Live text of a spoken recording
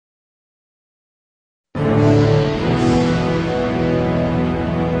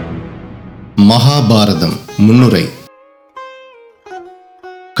மகாபாரதம் முன்னுரை.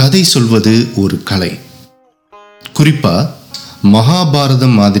 கதை சொல்வது ஒரு கலை. குறிப்பா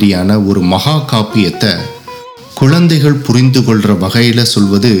மகாபாரதம் மாதிரியான ஒரு மகா காப்பியத்தை குழந்தைகள் புரிந்து கொள்ற வகையில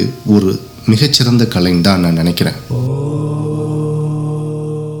சொல்வது ஒரு மிகச்சிறந்த கலைன்னு தான் நான் நினைக்கிறேன்.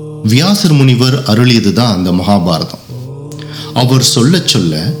 வியாசர் முனிவர் அருளியதுதான் அந்த மகாபாரதம். அவர் சொல்ல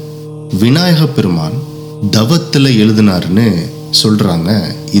சொல்ல விநாயக பெருமான் தவத்துல எழுதினாருன்னு சொல்றாங்க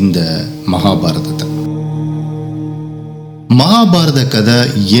இந்த மகாபாரதத்தை. மகாபாரத கதை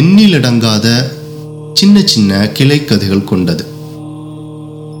எண்ணிலடங்காத சின்ன சின்ன கிளை கதைகள் கொண்டது.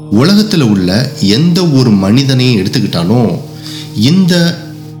 உலகத்துல உள்ள எந்த ஒரு மனிதனையும் எடுத்துக்கிட்டாலும் இந்த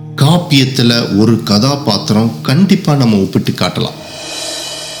காப்பியத்துல ஒரு கதாபாத்திரம் கண்டிப்பா நம்ம ஒப்பிட்டு காட்டலாம்.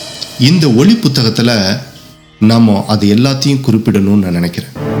 இந்த ஒளி புத்தகத்துல நாம அது எல்லாத்தையும் குறிப்பிடணும்னு நான்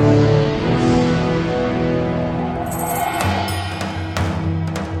நினைக்கிறேன்.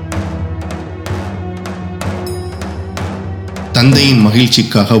 தந்தையின்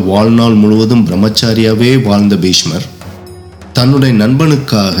மகிழ்ச்சிக்காக வாழ்நாள் முழுவதும் பிரம்மச்சாரியாவே வாழ்ந்த பீஷ்மர் தன்னுடைய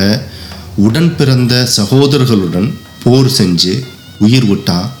நண்பனுக்காக உடன் பிறந்த சகோதரர்களுடன் போர் செஞ்சு உயிர்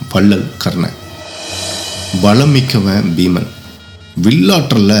விட்டான் வள்ளல் கர்ணன். பலம் மிக்கவன் பீமன்,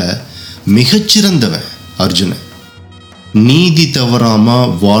 வில்லாற்றல்ல மிகச்சிறந்தவன் அர்ஜுனன், நீதி தவறாம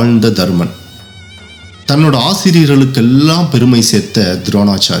வாழ்ந்த தர்மன், தன்னோட ஆசிரியர்களுக்கெல்லாம் பெருமை சேர்த்த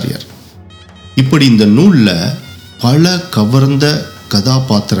துரோணாச்சாரியார். இப்படி இந்த நூல்ல பல கவர்ந்த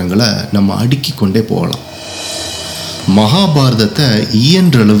கதாபாத்திரங்களை நம்ம அடுக்கி கொண்டே போகலாம். மகாபாரதத்தை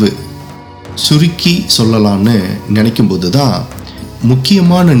இயன்றளவு சுருக்கி சொல்லலாம்னு நினைக்கும் போது தான்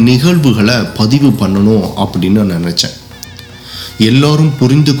முக்கியமான நிகழ்வுகளை பதிவு பண்ணணும் அப்படின்னு நினைச்சேன். எல்லாரும்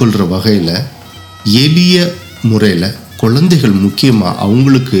புரிந்து கொள்கிற வகையில் எளிய முறையில் குழந்தைகள் முக்கியமாக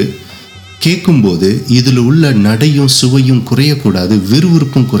அவங்களுக்கு கேட்கும்போது இதில் உள்ள நடையும் சுவையும் குறையக்கூடாது,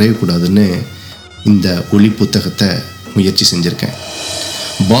 விறுவிறுப்பும் குறையக்கூடாதுன்னு இந்த ஒளி புத்தகத்தை முயற்சி செஞ்சுருக்கேன்.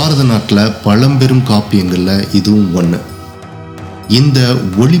 பாரத நாட்டில் பழம்பெரும் காப்பியங்களில் இதுவும் ஒன்று. இந்த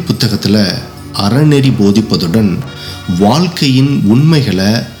ஒளி புத்தகத்தில் அறநெறி போதிப்பதுடன் வாழ்க்கையின் உண்மைகளை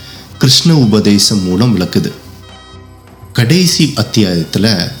கிருஷ்ண உபதேசம் மூலம் விளக்குது. கடைசி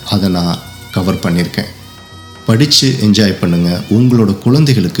அத்தியாயத்தில் அதை நான் கவர் பண்ணியிருக்கேன். படித்து என்ஜாய் பண்ணுங்கள். உங்களோட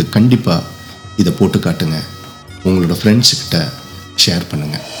குழந்தைகளுக்கு கண்டிப்பாக இதை போட்டு காட்டுங்க. உங்களோட ஃப்ரெண்ட்ஸுக்கிட்ட ஷேர்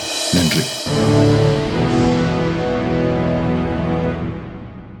பண்ணுங்கள். நன்றி.